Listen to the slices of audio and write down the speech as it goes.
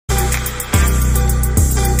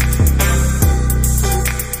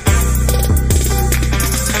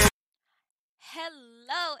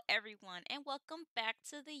everyone, and welcome back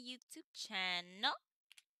to the YouTube channel.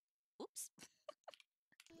 Oops.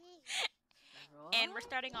 And we're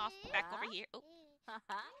starting off back over here. Oh,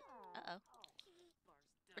 uh-oh.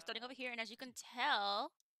 We're starting over here, and as you can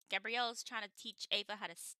tell, Gabrielle's trying to teach Ava how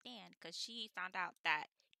to stand because she found out that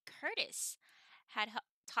Curtis had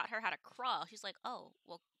taught her how to crawl. She's like, oh,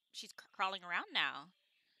 well, she's crawling around now.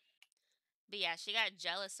 But yeah, she got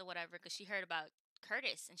jealous or whatever because she heard about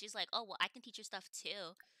Curtis, and she's like, oh, well, I can teach her stuff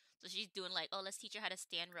too. So she's doing like, oh, let's teach her how to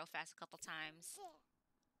stand real fast a couple times.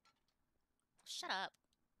 Shut up.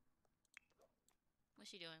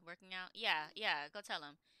 What's she doing? Working out? Yeah, go tell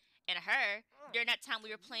him. And her, during that time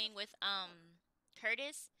we were playing with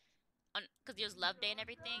Curtis, on because it was Love Day and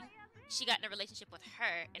everything, she got in a relationship with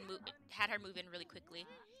her and had her move in really quickly.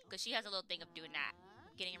 Because she has a little thing of doing that.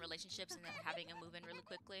 Getting in relationships and then having him move in really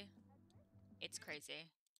quickly. It's crazy.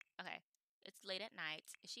 Okay. It's late at night.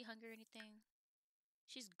 Is she hungry or anything?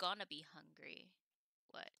 She's gonna be hungry.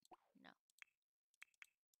 What? No.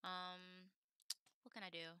 What can I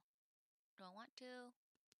do? Do I want to?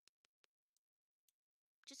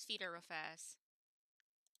 Just feed her real fast.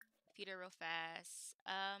 Feed her real fast.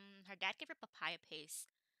 Her dad gave her papaya paste.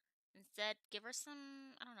 Instead, give her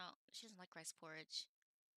some, I don't know, she doesn't like rice porridge.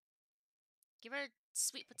 Give her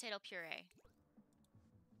sweet potato puree.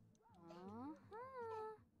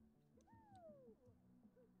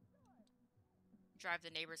 Drive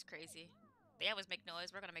the neighbors crazy. They always make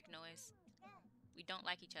noise. We're gonna make noise. We don't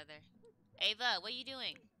like each other. Ava, what are you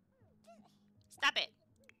doing? Stop it!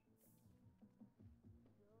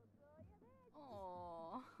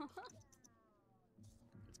 Oh.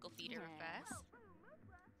 Let's go feed her real fast.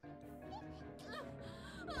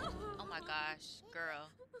 Oh my gosh,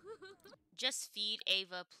 girl. Just feed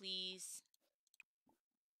Ava, please.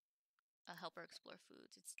 Help her explore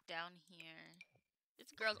foods. It's down here.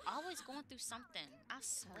 This girl's always going through something. I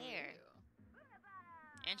swear.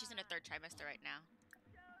 And she's in her third trimester right now.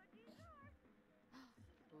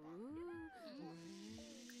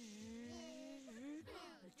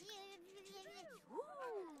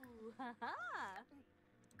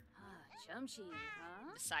 Chumshy,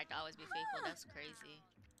 huh? Decide to always be faithful. That's crazy.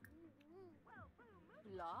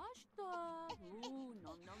 Lashta. Ooh,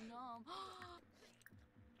 nom nom nom.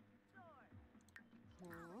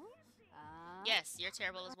 Yes, you're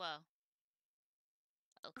terrible as well.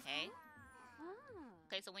 Okay.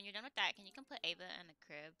 Okay, so when you're done with that, can you come put Ava in the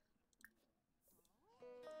crib?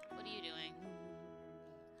 What are you doing?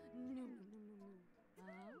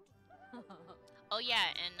 Oh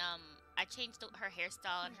yeah, and I changed her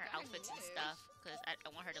hairstyle and her outfits and stuff because I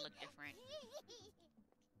want her to look different.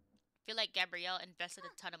 I feel like Gabrielle invested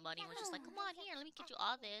a ton of money and was just like, come on here, let me get you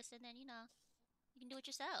all this, and then, you know, you can do it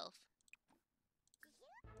yourself.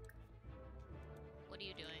 What are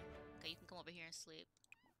you doing? Okay, you can come over here and sleep.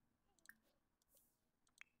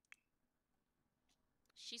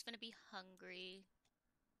 She's gonna be hungry.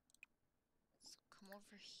 So come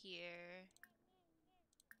over here.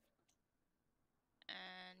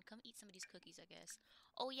 And come eat some of these cookies, I guess.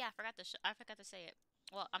 Oh yeah, I forgot to say it.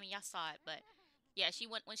 Well, I mean, y'all saw it, but yeah,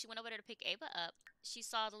 when she went over there to pick Ava up, she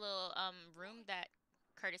saw the little room that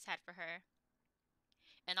Curtis had for her,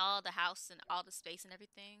 and all the house and all the space and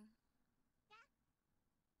everything.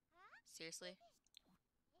 Seriously,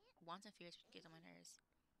 wants and fears get on my nerves.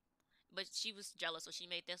 But she was jealous, so she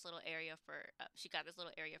made this little area for. She got this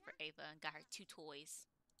little area for Ava and got her two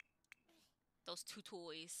toys. Those two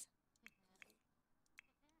toys.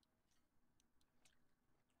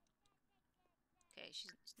 Okay,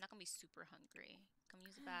 she's not gonna be super hungry. Come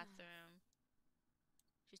use the bathroom.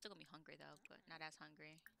 She's still gonna be hungry though, but not as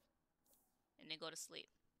hungry. And then go to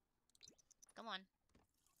sleep. Come on.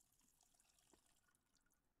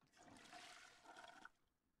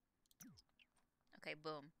 Okay,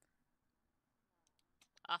 boom.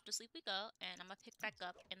 Off to sleep we go, and I'm gonna pick back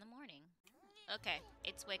up in the morning. Okay,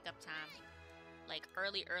 it's wake up time. Like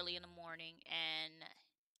early in the morning, and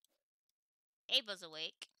Ava's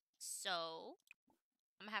awake. So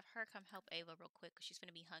I'm gonna have her come help Ava real quick because she's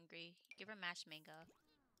gonna be hungry. Give her mashed mango.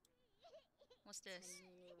 What's this?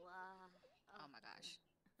 Oh my gosh.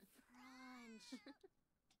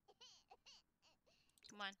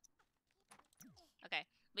 Come on. Okay.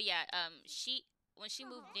 But yeah, when she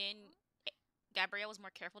moved in, Gabrielle was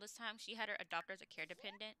more careful this time. She had her adopt her as a care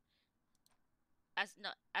dependent. As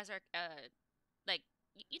her like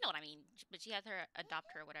you know what I mean. But she had her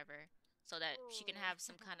adopt her or whatever so that she can have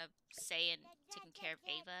some kind of say in taking care of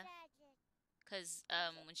Ava. Cause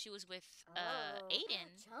when she was with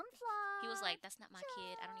Aiden, he was like, "That's not my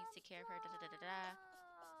kid. I don't need to take care of her." Da da da da da.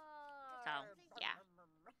 So yeah.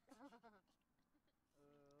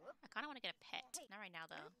 I kind of want to get a pet. Not right now,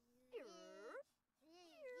 though.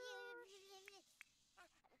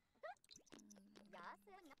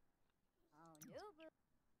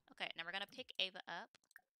 Okay, now we're going to pick Ava up.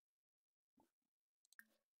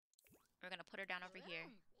 We're going to put her down over here.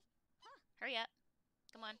 Hurry up.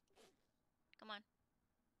 Come on. Come on.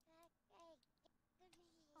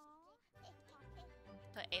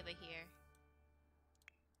 Put Ava here.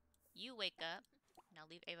 You wake up. Now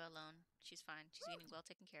leave Ava alone. She's fine. She's getting well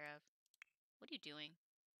taken care of. What are you doing?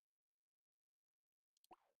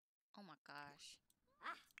 Oh my gosh.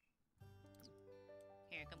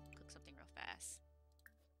 Here, come cook something real fast.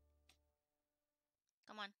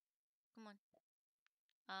 Come on. Come on.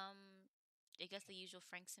 I guess the usual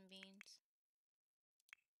franks and beans.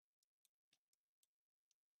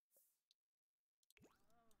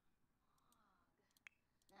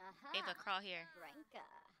 Ava, crawl here.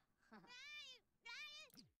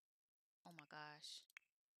 Oh my gosh.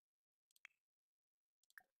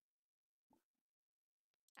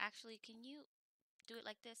 Actually, can you do it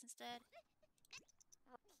like this instead?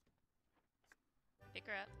 Pick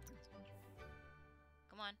her up.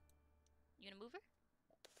 Come on. You gonna move her?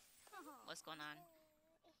 What's going on?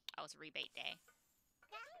 Oh, it's rebate day.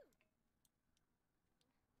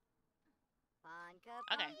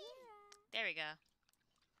 Okay. There we go.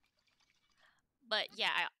 But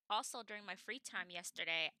yeah, I also during my free time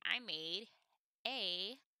yesterday, I made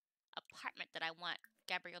a apartment that I want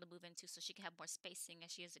Gabrielle to move into so she can have more spacing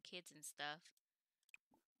as she has the kids and stuff.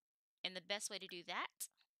 And the best way to do that,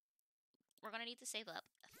 we're gonna need to save up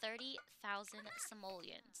 30,000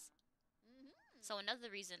 simoleons. So another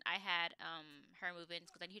reason I had her move in is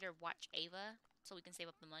because I need her to watch Ava so we can save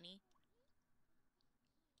up the money.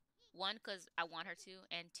 One, because I want her to,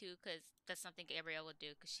 and two, because that's something Gabrielle would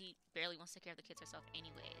do, because she barely wants to take care of the kids herself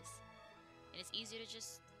anyways. And it's easier to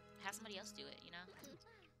just have somebody else do it, you know?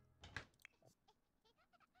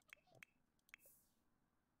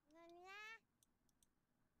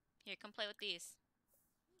 Here, come play with these.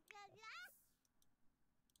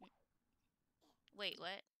 Wait,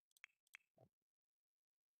 what?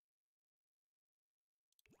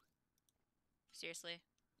 Seriously?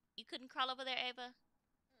 You couldn't crawl over there, Ava?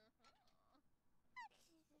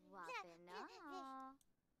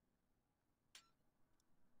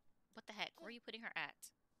 What the heck? Where are you putting her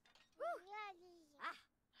at?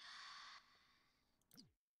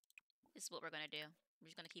 This is what we're gonna do. We're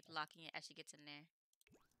just gonna keep locking it as she gets in there.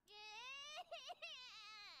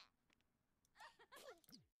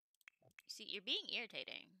 See, you're being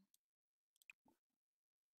irritating.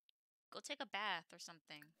 Go take a bath or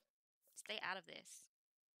something. Stay out of this.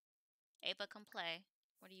 Ava, come play.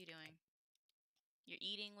 What are you doing? You're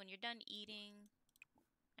eating. When you're done eating,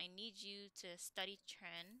 I need you to study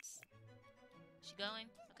trends. She going?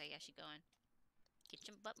 Okay, yeah, she going. Get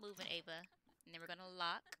your butt moving, Ava. And then we're gonna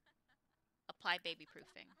lock. Apply baby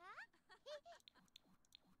proofing.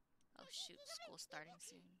 Oh shoot, school's starting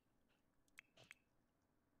soon.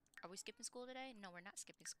 Are we skipping school today? No, we're not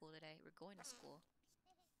skipping school today. We're going to school.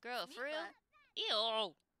 Girl, for real?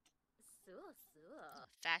 Ew!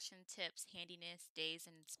 Fashion tips, handiness, days,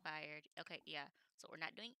 and inspired. Okay, yeah. So we're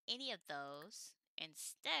not doing any of those.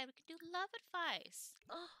 Instead, we can do love advice.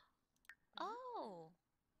 Oh!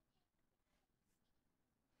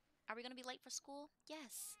 Are we gonna be late for school?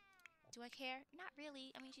 Yes. Do I care? Not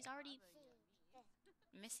really. I mean, she's already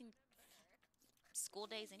missing school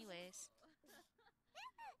days anyways.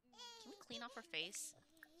 Can we clean off her face?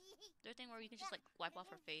 Is there a thing where you can just like wipe off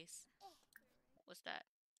her face? What's that?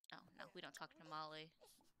 Oh, no, we don't talk to Molly.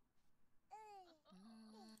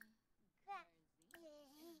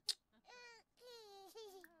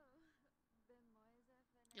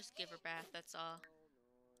 Just give her bath, that's all.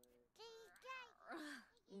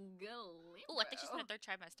 Oh, I think she's in her third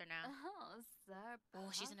trimester now.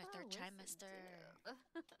 Oh, she's in her third trimester.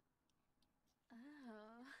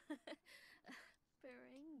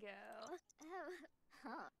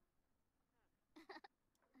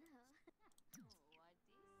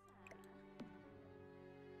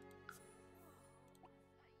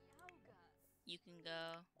 You can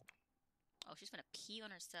go. Oh, she's gonna pee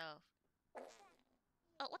on herself.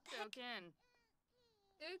 Oh, what the heck?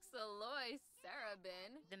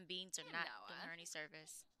 Them beans are not doing her any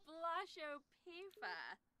service. Okay,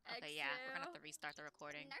 yeah, we're gonna have to restart the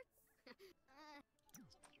recording.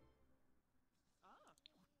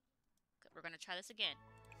 We're gonna try this again.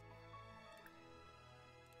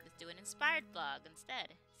 Let's do an inspired vlog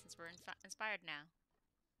instead, since we're inspired now.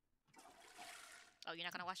 Oh, you're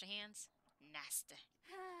not gonna wash your hands? Nasty.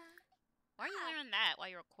 Why are you wearing that while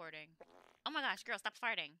you're recording? Oh my gosh, girl, stop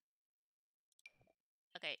farting.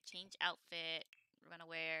 Okay, change outfit. We're gonna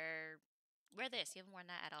wear this. You haven't worn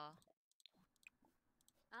that at all.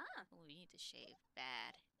 Ah. Oh, you need to shave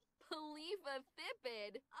bad. Palifa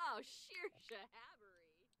Thipid. Oh, sheer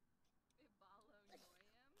shahabbery.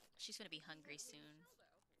 She's gonna be hungry soon.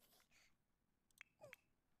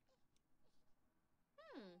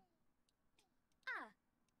 Ah.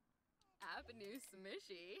 Avenue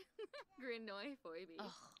Smishy. Grinoi Foiby.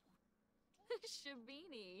 Ugh,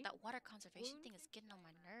 Shabini. that water conservation thing is getting on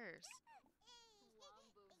my nerves.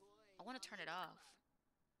 I want to turn it off.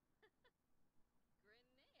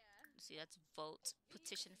 See, that's vote.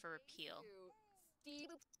 Petition for repeal.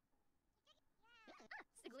 Siglu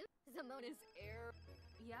Zamona's air.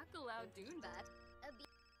 Yakalau Doonbat.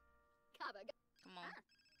 Come on.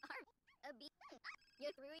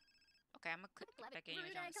 Okay, I'm gonna click back in here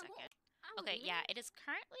in a second. Okay, yeah, it is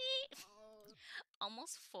currently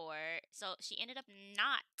almost 4. So she ended up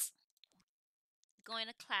not going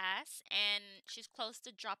to class, and she's close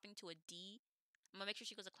to dropping to a D. I'm gonna make sure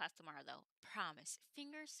she goes to class tomorrow, though. Promise.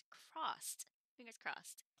 Fingers crossed. Fingers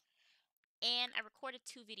crossed. And I recorded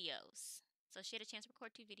 2 videos. So she had a chance to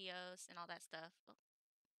record 2 videos and all that stuff. Oh.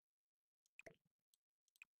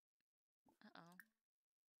 Uh-oh.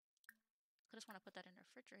 I just want to put that in the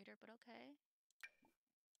refrigerator, but okay.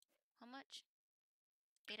 How much?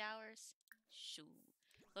 8 hours? Shoot.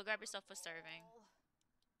 Go grab yourself a serving.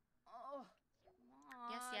 Oh.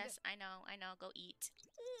 Yes, yes, I know. Go eat.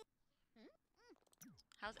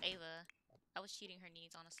 How's Ava? I was cheating her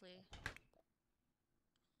needs, honestly.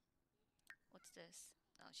 What's this?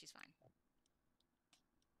 Oh, she's fine.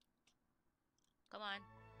 Come on.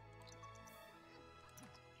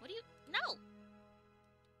 What do you... No!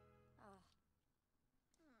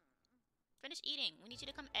 Finish eating. We need you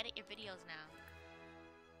to come edit your videos now.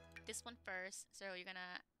 This one first. So you're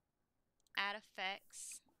gonna add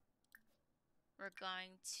effects. We're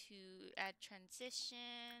going to add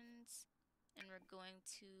transitions. And we're going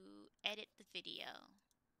to edit the video.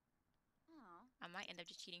 I might end up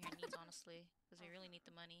just cheating her needs, honestly. Because we really need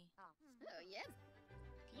the money. Oh, yes.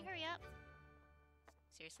 Can you hurry up?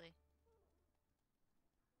 Seriously?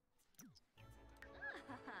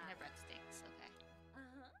 And her breath stinks. Okay.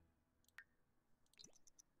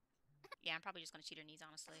 Yeah, I'm probably just gonna cheat her needs,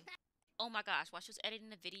 honestly. Oh my gosh, while she was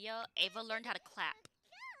editing the video, Ava learned how to clap.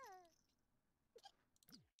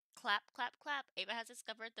 Clap, clap, clap. Ava has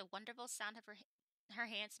discovered the wonderful sound of her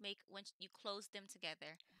hands make when you close them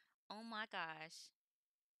together. Oh my gosh.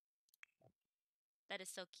 That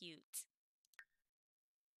is so cute.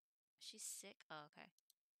 She's sick? Oh, okay.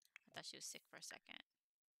 I thought she was sick for a second.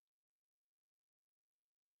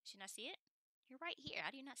 Did she not see it? You're right here.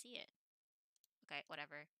 How do you not see it? Okay,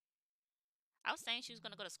 whatever. I was saying she was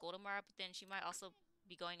going to go to school tomorrow, but then she might also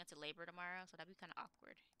be going into labor tomorrow, so that'd be kind of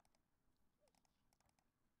awkward.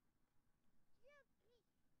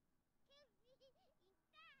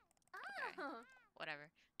 Okay.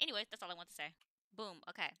 Whatever. Anyways, that's all I want to say. Boom.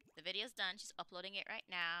 Okay. The video's done. She's uploading it right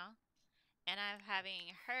now. And I'm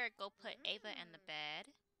having her go put Ava in the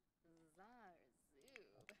bed.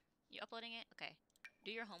 You uploading it? Okay.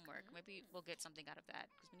 Do your homework. Maybe we'll get something out of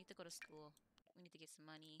that. Because we need to go to school. We need to get some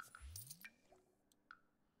money.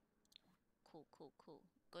 Cool, cool, cool.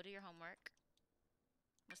 Go do your homework.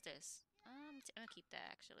 What's this? I'm gonna keep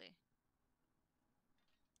that, actually.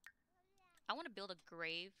 I want to build a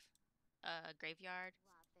graveyard.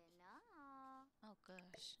 Oh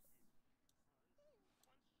gosh.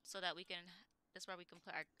 So that we can, that's where we can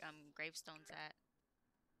put our gravestones at.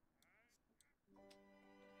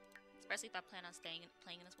 Especially if I plan on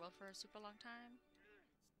playing in this world for a super long time.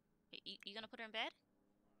 You gonna put her in bed?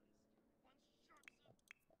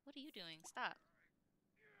 What are you doing? Stop.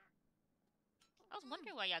 I was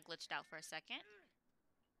wondering why y'all glitched out for a second.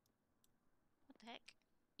 What the heck?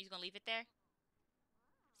 You just gonna leave it there?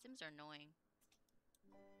 Sims are annoying.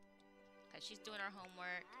 Okay, she's doing her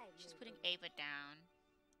homework. She's putting Ava down.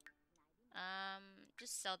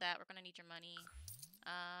 Just sell that. We're gonna need your money.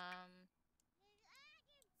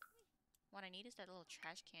 What I need is that little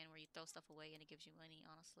trash can where you throw stuff away and it gives you money,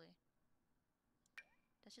 honestly.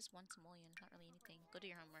 That's just 1 simoleon, not really anything. Go do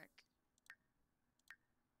your homework.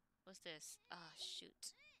 What's this? Oh,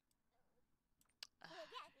 shoot.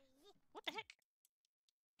 What the heck?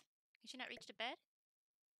 Can she not reach the bed?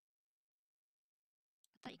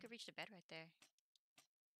 I thought you could reach the bed right there.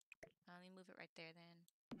 Let me move it right there then.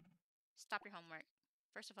 Stop your homework.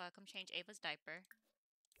 First of all, come change Ava's diaper.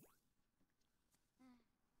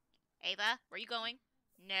 Ava, where are you going?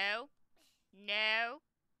 No. No.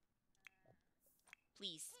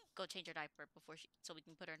 Please, go change her diaper before so we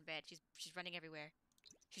can put her in bed. She's running everywhere.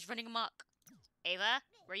 She's running amok. Ava,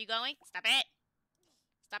 where are you going? Stop it.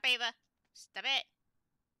 Stop, Ava. Stop it.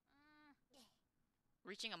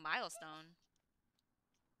 Reaching a milestone.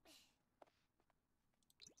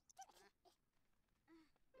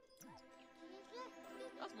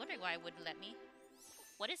 I was wondering why it wouldn't let me.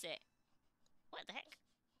 What is it? What the heck?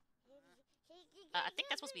 I think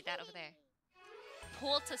that's supposed to be that over there.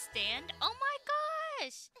 Pull to stand? Oh my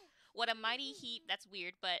gosh! What a mighty heave. That's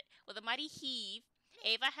weird, but with a mighty heave,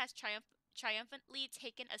 Ava has triumphantly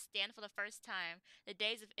taken a stand for the first time. The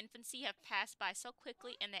days of infancy have passed by so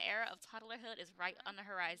quickly, and the era of toddlerhood is right on the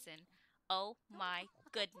horizon. Oh my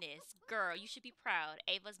goodness. Girl, you should be proud.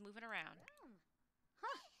 Ava's moving around.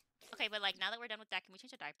 Okay, but like now that we're done with that, can we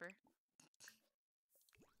change a diaper?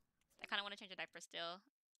 I kind of want to change a diaper still.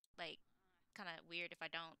 Like, kind of weird if I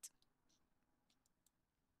don't.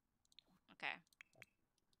 Okay.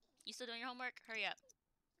 You still doing your homework? Hurry up.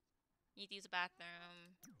 You need to use the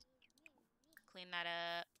bathroom. Clean that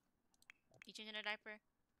up. You changing a diaper?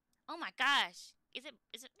 Oh my gosh! Is it?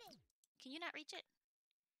 Can you not reach it?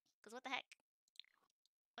 Cause what the heck?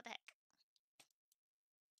 What the heck?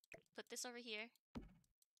 Put this over here.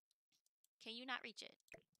 Can you not reach it?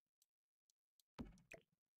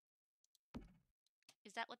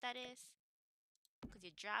 Is that what that is? Cause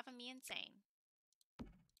you're driving me insane.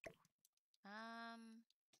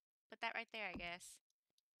 Put that right there, I guess.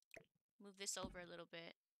 Move this over a little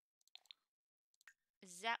bit.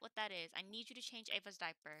 Is that what that is? I need you to change Ava's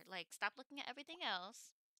diaper. Like, stop looking at everything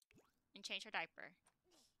else and change her diaper.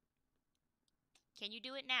 Can you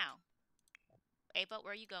do it now? Ava,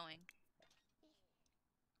 where are you going?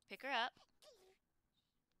 Pick her up.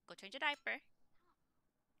 Go change a diaper.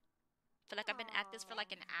 Feel like I've been at this for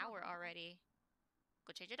like an hour already.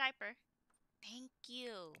 Go change a diaper. Thank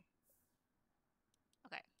you.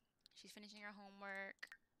 Okay. She's finishing her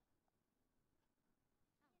homework.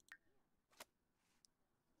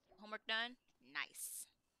 Homework done? Nice.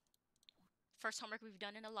 First homework we've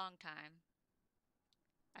done in a long time.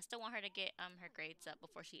 I still want her to get her grades up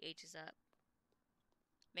before she ages up.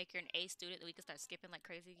 Make her an A student that we can start skipping like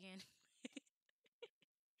crazy again.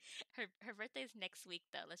 Her birthday's next week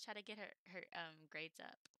though. Let's try to get her grades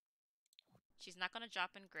up. She's not gonna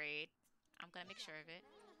drop in grade. I'm gonna make sure of it.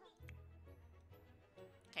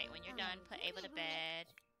 Okay, when you're done, put Ava to bed.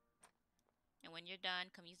 And when you're done,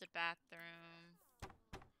 come use the bathroom.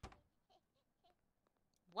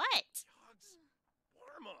 What?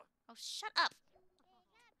 Oh, shut up.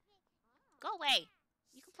 Go away.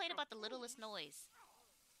 You complain about the littlest noise.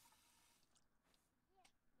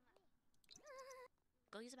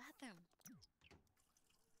 Go use the bathroom.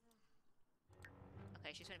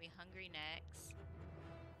 Okay, she's gonna be hungry next.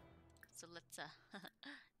 So let's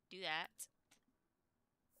do that.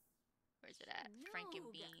 Where's it at?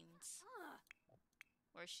 Frankenbeans.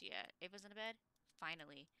 Where's she at? Ava's in the bed?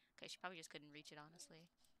 Finally. Okay, she probably just couldn't reach it, honestly.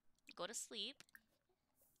 Go to sleep.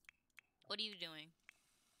 What are you doing?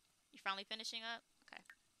 You finally finishing up? Okay.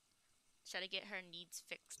 Try to get her needs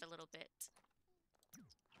fixed a little bit.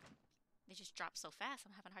 They just drop so fast,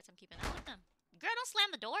 I'm having a hard time keeping up with them. Girl, don't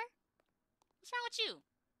slam the door. What's wrong with you?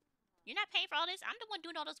 You're not paying for all this. I'm the one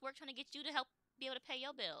doing all this work trying to get you to help be able to pay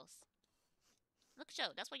your bills. Look at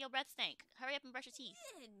you. That's why your breath stank. Hurry up and brush your teeth.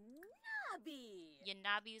 Nobby. Your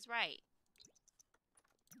knobby is right.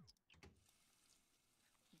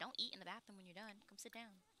 Don't eat in the bathroom when you're done. Come sit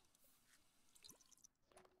down.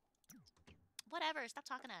 Whatever. Stop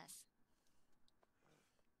talking to us.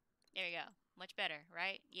 There you go. Much better,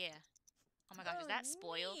 right? Yeah. Oh my gosh, is that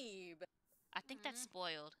spoiled? I think that's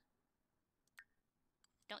spoiled.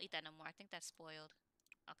 Don't eat that no more. I think that's spoiled.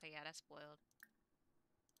 Okay, yeah, that's spoiled.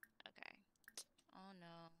 Okay. Oh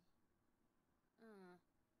no.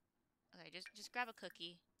 Okay, just grab a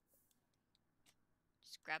cookie.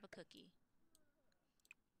 Just grab a cookie.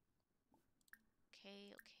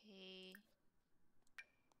 Okay, okay.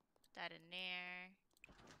 Put that in there.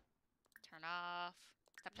 Turn off.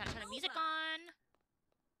 Stop trying to turn the music on.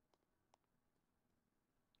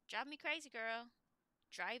 Driving me crazy, girl.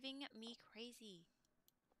 Driving me crazy.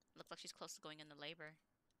 Looks like she's close to going into labor.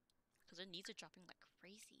 Because her knees are dropping like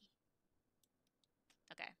crazy.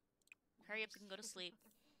 Okay. Hurry up so you can go to sleep.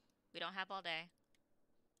 We don't have all day.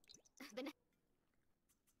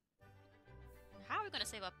 How are we going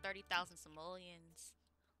to save up 30,000 simoleons?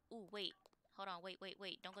 Ooh, wait. Hold on. Wait.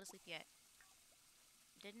 Don't go to sleep yet.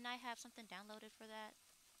 Didn't I have something downloaded for that?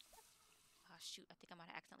 Oh, shoot. I think I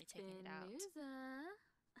might have accidentally taken it out.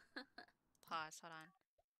 Pause. Hold on.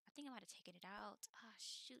 I think I might have taken it out. Ah,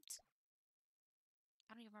 shoot.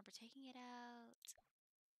 I don't even remember taking it out.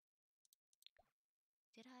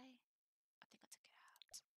 Did I? I think I took it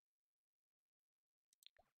out.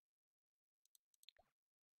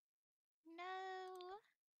 No.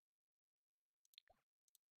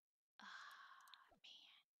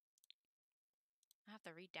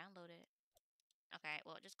 have to re-download it. Okay,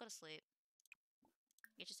 well, just go to sleep.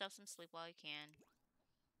 Get yourself some sleep while you can.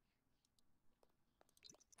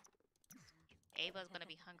 Ava's gonna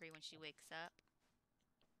be hungry when she wakes up.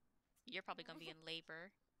 You're probably gonna be in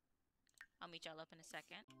labor. I'll meet y'all up in a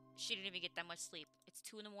second. She didn't even get that much sleep. It's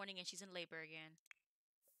 2 in the morning and she's in labor again.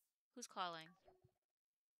 Who's calling?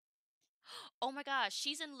 Oh my gosh,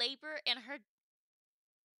 she's in labor and her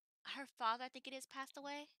father, I think it is, passed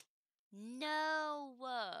away? No!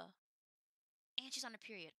 And she's on a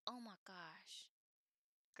period. Oh my gosh.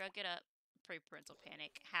 Girl, get up. Pre-parental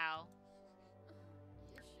panic. How?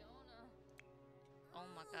 Oh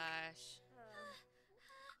my gosh.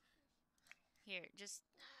 Here, just...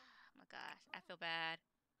 Oh my gosh, I feel bad.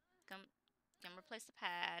 Come replace the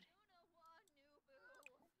pad.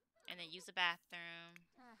 And then use the bathroom.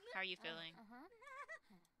 How are you feeling?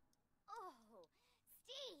 Oh,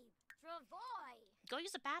 Steve, Travoy. Go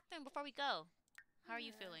use the bathroom before we go. How are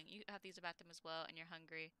you feeling? You have to use the bathroom as well, and you're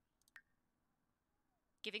hungry.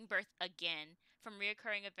 Giving birth again. From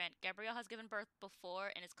reoccurring event. Gabrielle has given birth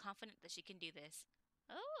before and is confident that she can do this.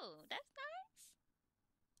 Oh, that's nice.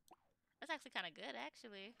 That's actually kind of good,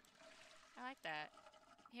 actually. I like that.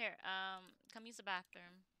 Here, come use the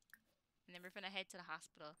bathroom. And then we're gonna head to the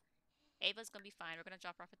hospital. Ava's gonna be fine. We're gonna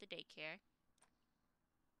drop her off at the daycare.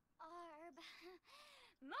 Arb.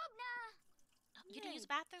 Mobna. You didn't use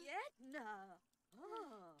the bathroom? No.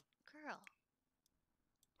 Oh. Girl.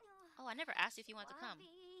 Oh, I never asked you if you wanted to come.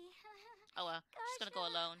 Oh well, she's gonna go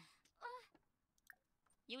alone.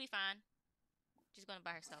 You'll be fine. She's going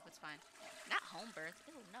by herself. It's fine. Not home birth.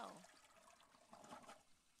 Ew, no.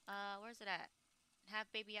 Where's it at?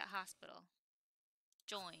 Have baby at hospital.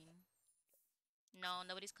 Join. No,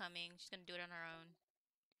 nobody's coming. She's gonna do it on her own.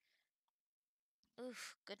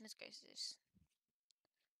 Oof, goodness gracious.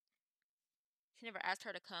 She never asked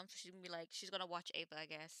her to come, so she's gonna be like, she's gonna watch Ava, I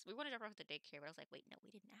guess. We wanted to drop her off at the daycare, but I was like, wait, no,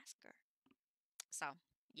 we didn't ask her. So,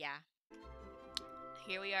 yeah.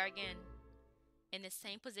 Here we are again. In the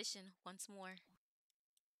same position once more.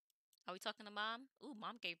 Are we talking to mom? Ooh,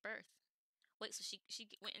 mom gave birth. Wait, so she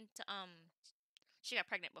went into she got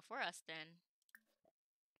pregnant before us then.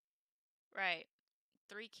 Right.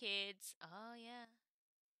 3 kids. Oh yeah.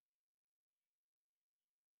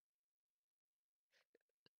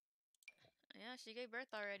 Yeah, she gave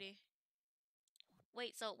birth already.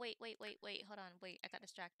 Wait, so wait, hold on, wait, I got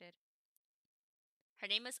distracted. Her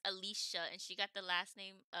name is Alicia and she got the last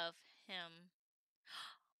name of him.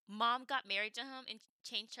 Mom got married to him and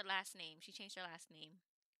changed her last name. She changed her last name.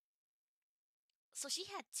 So she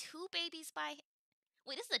had 2 babies by...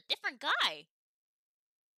 Wait, this is a different guy.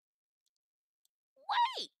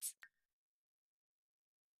 Wait!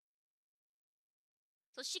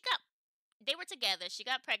 So they were together. She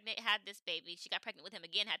got pregnant, had this baby. She got pregnant with him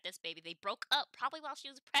again, had this baby. They broke up probably while she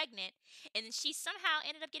was pregnant. And then she somehow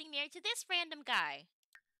ended up getting married to this random guy.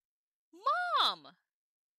 Mom!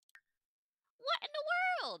 What in the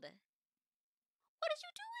world? What is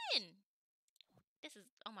you doing? This is...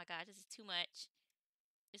 Oh my gosh, this is too much.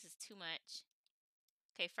 This is too much.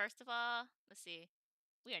 Okay, first of all, let's see.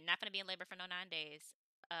 We are not going to be in labor for no 9 days.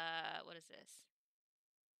 What is this?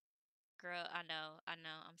 Girl, I know,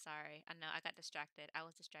 I'm sorry. I know, I got distracted. I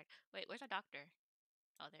was distracted. Wait, where's our doctor?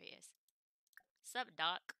 Oh, there he is. Sup,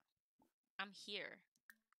 doc? I'm here.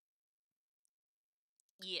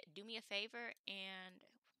 Yeah, do me a favor and...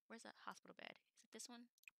 Where's that hospital bed? Is it this one?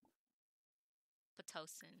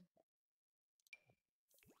 Pitocin.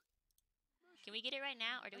 Can we get it right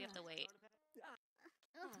now, or do we have to wait?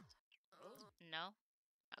 No?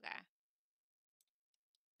 Okay.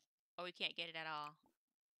 Or we can't get it at all.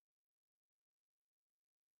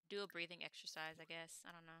 Do a breathing exercise, I guess.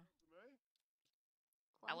 I don't know.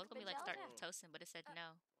 I was gonna be like, start Pitocin, but it said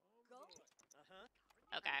no.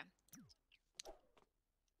 Okay.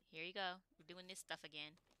 Here you go. We're doing this stuff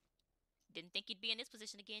again. Didn't think you'd be in this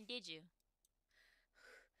position again, did you?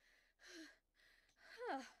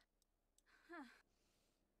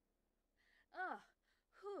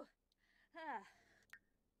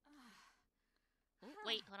 Ooh,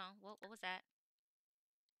 wait, hold on. What was that?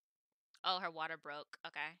 Oh, her water broke.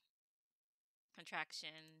 Okay.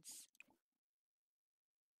 Contractions.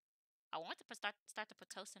 I want to start the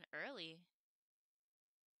Pitocin early.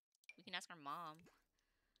 We can ask her mom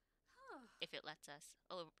if it lets us.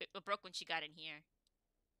 Oh, it broke when she got in here.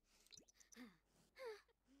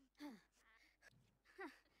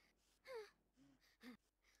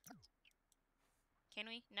 Can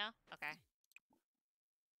we? No? Okay.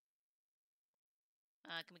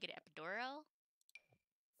 Can we get an epidural?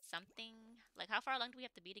 Something? Like, how far along do we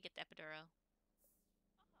have to be to get the epidural?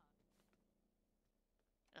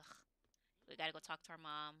 Ugh. We gotta go talk to our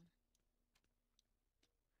mom.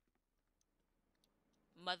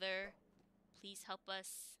 Mother, please help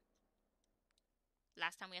us.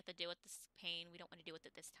 Last time we had to deal with this pain. We don't want to deal with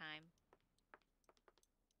it this time.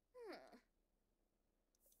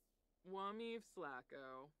 Wamiv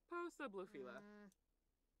Slacko. Posa Blufila.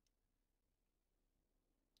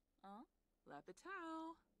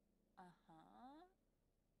 Lepitao.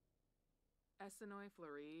 Essenoi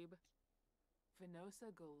Florib.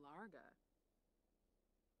 Venosa Golarga.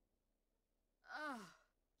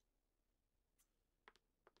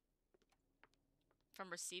 From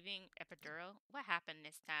receiving epidural? What happened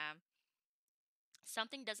this time?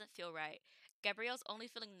 Something doesn't feel right. Gabrielle's only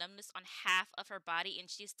feeling numbness on half of her body and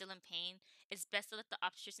she's still in pain. It's best to let the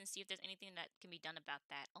obstetrician see if there's anything that can be done about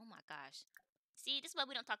that. Oh my gosh. See, this is why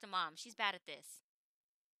we don't talk to mom. She's bad at this.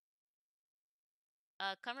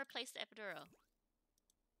 Come replace the epidural.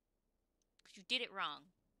 Because you did it wrong.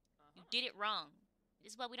 You did it wrong.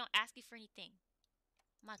 This is why we don't ask you for anything.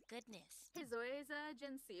 My goodness. Hizoeza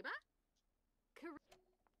Gensiba?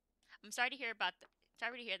 I'm sorry to hear about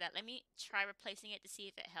sorry to hear that. Let me try replacing it to see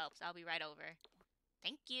if it helps. I'll be right over.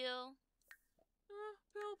 Thank you.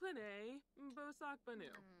 Pilpane. Bosak Banu.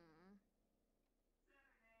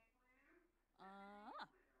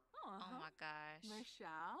 Oh my gosh.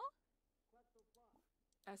 Marshal?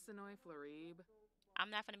 Essenoi Florib. I'm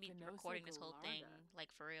not gonna be Venosa recording this whole thing, Golarga. like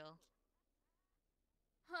for real.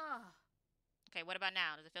 Okay, what about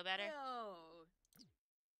now? Does it feel better?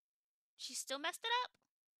 She still messed it up?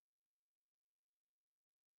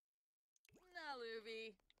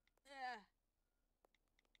 Naluvi.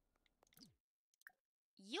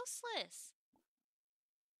 Useless.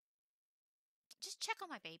 Just check on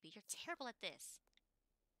my baby. You're terrible at this.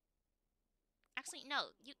 Actually,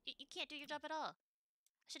 no. You can't do your job at all.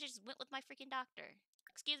 I should have just went with my freaking doctor.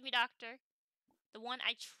 Excuse me, doctor. The one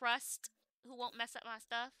I trust who won't mess up my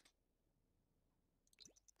stuff.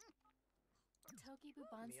 Toki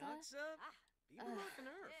Bubansa? Miatsa? Beaver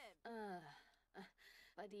Nerf.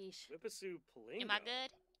 Badish. Whippasu Palingo. Am I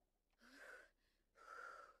good?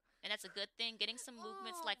 And that's a good thing. Getting some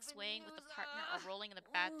movements like swaying with a partner or rolling in the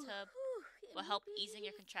bathtub will help easing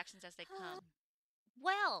your contractions as they come.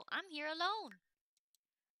 Well, I'm here alone.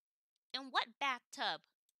 In what bathtub?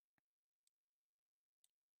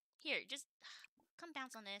 Here, just come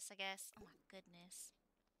bounce on this, I guess. Oh my goodness.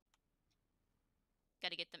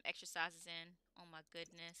 Gotta get them exercises in. Oh my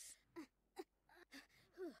goodness.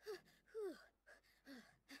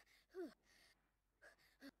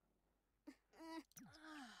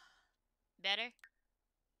 Better?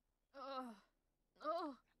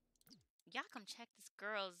 Y'all come check this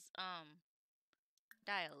girl's,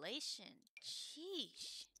 dilation.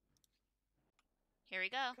 Sheesh. Here we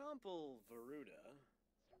go. Compel Varuda.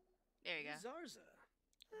 There you go. Zarza.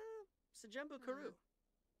 Sajembu Karu.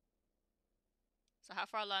 So how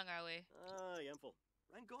far along are we? Yemful.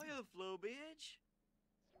 Rangoya flow, bitch.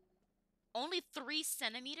 Only 3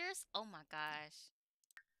 centimeters? Oh my gosh.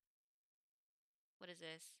 What is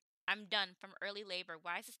this? I'm done from early labor.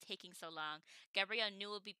 Why is this taking so long? Gabrielle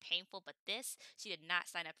knew it would be painful, but she did not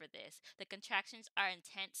sign up for this. The contractions are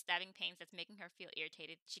intense, stabbing pains that's making her feel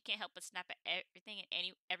irritated. She can't help but snap at everything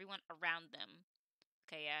and everyone around them.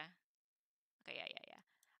 Okay, yeah. Okay, yeah.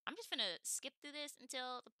 I'm just gonna skip through this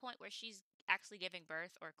until the point where she's actually giving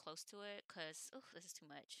birth or close to it, because, this is too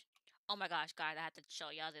much. Oh my gosh, guys, I have to show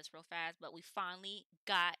y'all this real fast, but we finally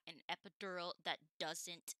got an epidural that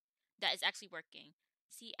is actually working.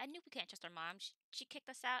 See, I knew we can't trust our mom. She kicked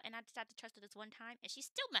us out, and I decided to trust her this one time, and she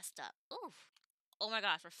still messed up. Oof. Oh my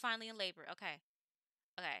gosh, we're finally in labor. Okay.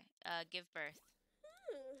 Okay, give birth.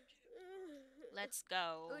 Let's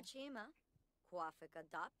go. Uchima. Kwafika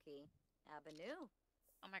Dopki. Avenue.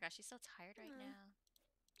 Oh my gosh, she's so tired right now.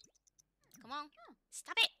 Come on.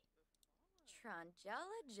 Stop it.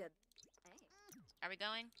 Tranjala Jib. Hey. Are we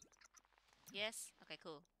going? Yes? Okay,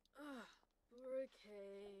 cool.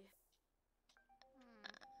 Okay.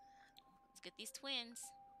 Let's get these twins.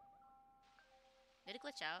 Did it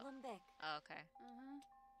glitch out? Lumbek. Oh, okay. Yibs.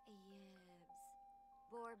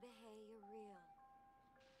 Borbehe real.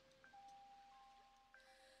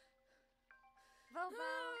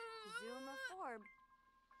 Vovo. Zuma Forb.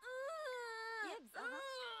 Yibs,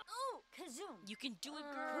 Oh, Kazoom. You can do it,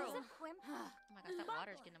 girl. Who's a quimp? Oh my gosh, that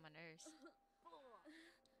water is getting on my nerves.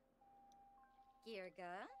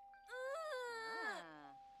 Girga.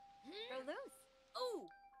 Berlus.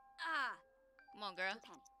 Come on, girl.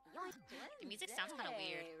 The music sounds kind of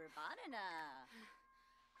weird. Rabanana.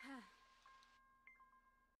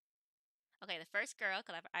 Okay, the first girl,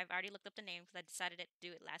 because I've already looked up the name because I decided to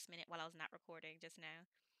do it last minute while I was not recording just now.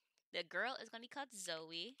 The girl is going to be called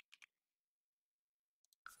Zoe.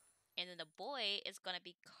 And then the boy is gonna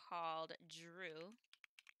be called Drew.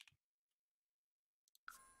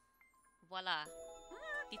 Voila.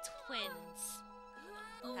 The twins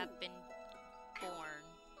have been born.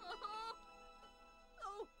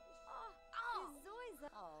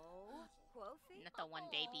 Not the one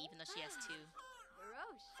baby, even though she has two.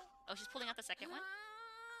 Oh, she's pulling out the second one?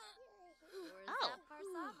 Oh.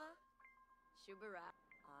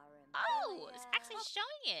 Oh, it's actually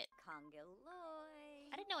showing it.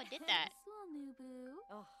 I didn't know it did that.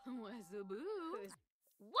 Wazaboo.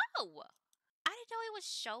 Whoa! I didn't know it would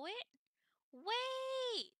show it.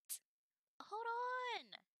 Wait! Hold on.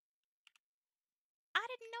 I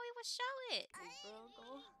didn't know it would show it.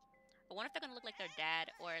 I wonder if they're gonna look like their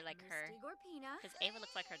dad or like her. Because Ava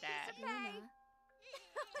looks like her dad.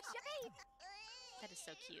 That is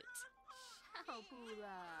so cute. Oh,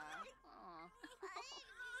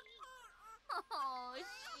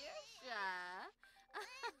 Shirsha.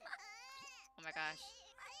 Oh my gosh.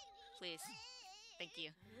 Please. Thank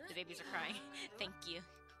you. The babies are crying. Thank you.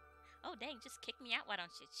 Oh dang, just kick me out, why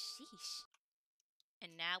don't you? Sheesh.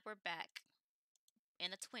 And now we're back.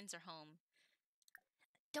 And the twins are home.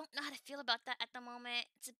 Don't know how to feel about that at the moment.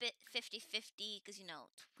 It's a bit 50-50 because, you know,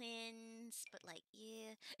 twins. But, like,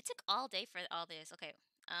 yeah. It took all day for all this. Okay.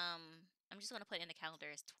 I'm just going to put in the calendar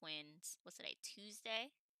as twins. What's today?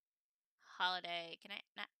 Tuesday? Holiday. Can I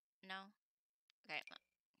not? No? Okay.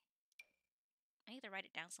 I need to write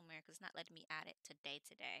it down somewhere because it's not letting me add it today.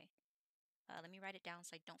 Let me write it down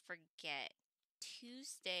so I don't forget.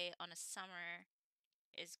 Tuesday on a summer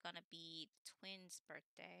is going to be the twins'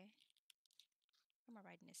 birthday. Where am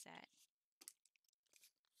I writing this at?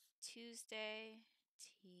 Tuesday,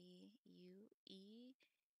 Tuesday,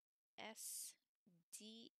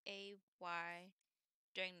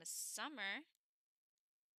 during the summer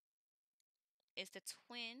is the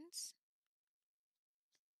twins'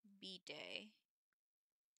 B-Day.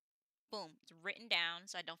 Boom, it's written down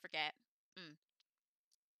so I don't forget.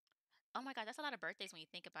 Oh my god, that's a lot of birthdays when you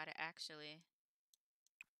think about it, actually.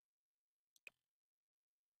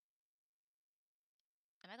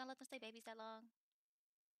 Am I gonna let them stay babies that long?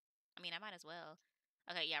 I mean, I might as well.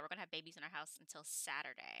 Okay, yeah, we're gonna have babies in our house until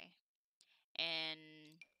Saturday.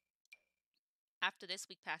 And after this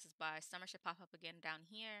week passes by, summer should pop up again down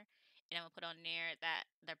here. And I'm gonna put on there that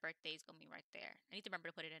their birthday is gonna be right there. I need to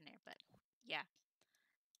remember to put it in there, but yeah.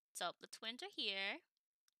 So the twins are here.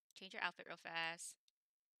 Change your outfit real fast.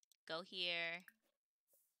 Go here.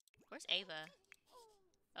 Where's Ava?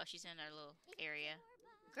 Oh, she's in her little area.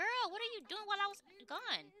 Girl, what are you doing while I was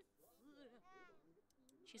gone?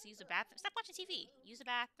 She used to use the bathroom. Stop watching TV. Use the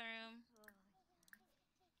bathroom.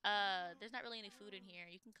 There's not really any food in here.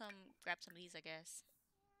 You can come grab some of these, I guess.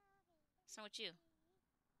 What's wrong with you?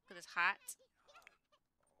 Because it's hot?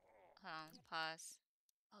 Hold on, let's pause.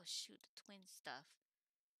 Oh shoot, the twin stuff.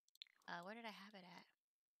 Where did I have it at?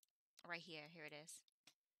 Right here. Here it is.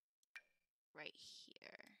 Right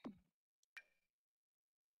here.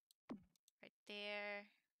 Right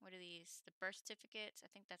there. What are these? The birth certificates?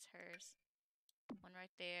 I think that's hers. One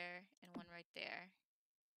right there and one right there.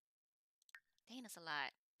 Dang, that's a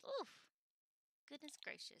lot. Oof. Goodness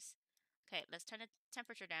gracious. Okay, let's turn the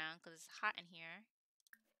temperature down because it's hot in here.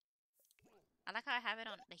 I like how I have it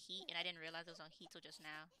on the heat and I didn't realize it was on heat till just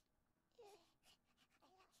now.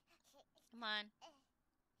 Come on.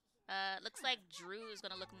 Looks like Drew is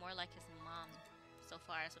gonna look more like his mom so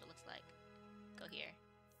far. That's what it looks like. Go here.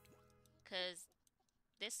 Because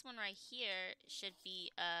this one right here should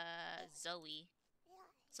be Zoe.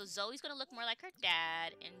 So Zoe's gonna look more like her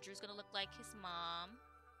dad, and Drew's gonna look like his mom.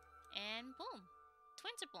 And boom,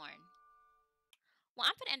 twins are born. Well,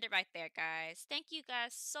 I'm gonna end it right there, guys. Thank you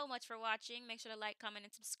guys so much for watching. Make sure to like, comment,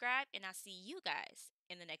 and subscribe, and I'll see you guys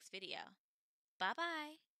in the next video.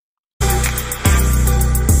 Bye-bye.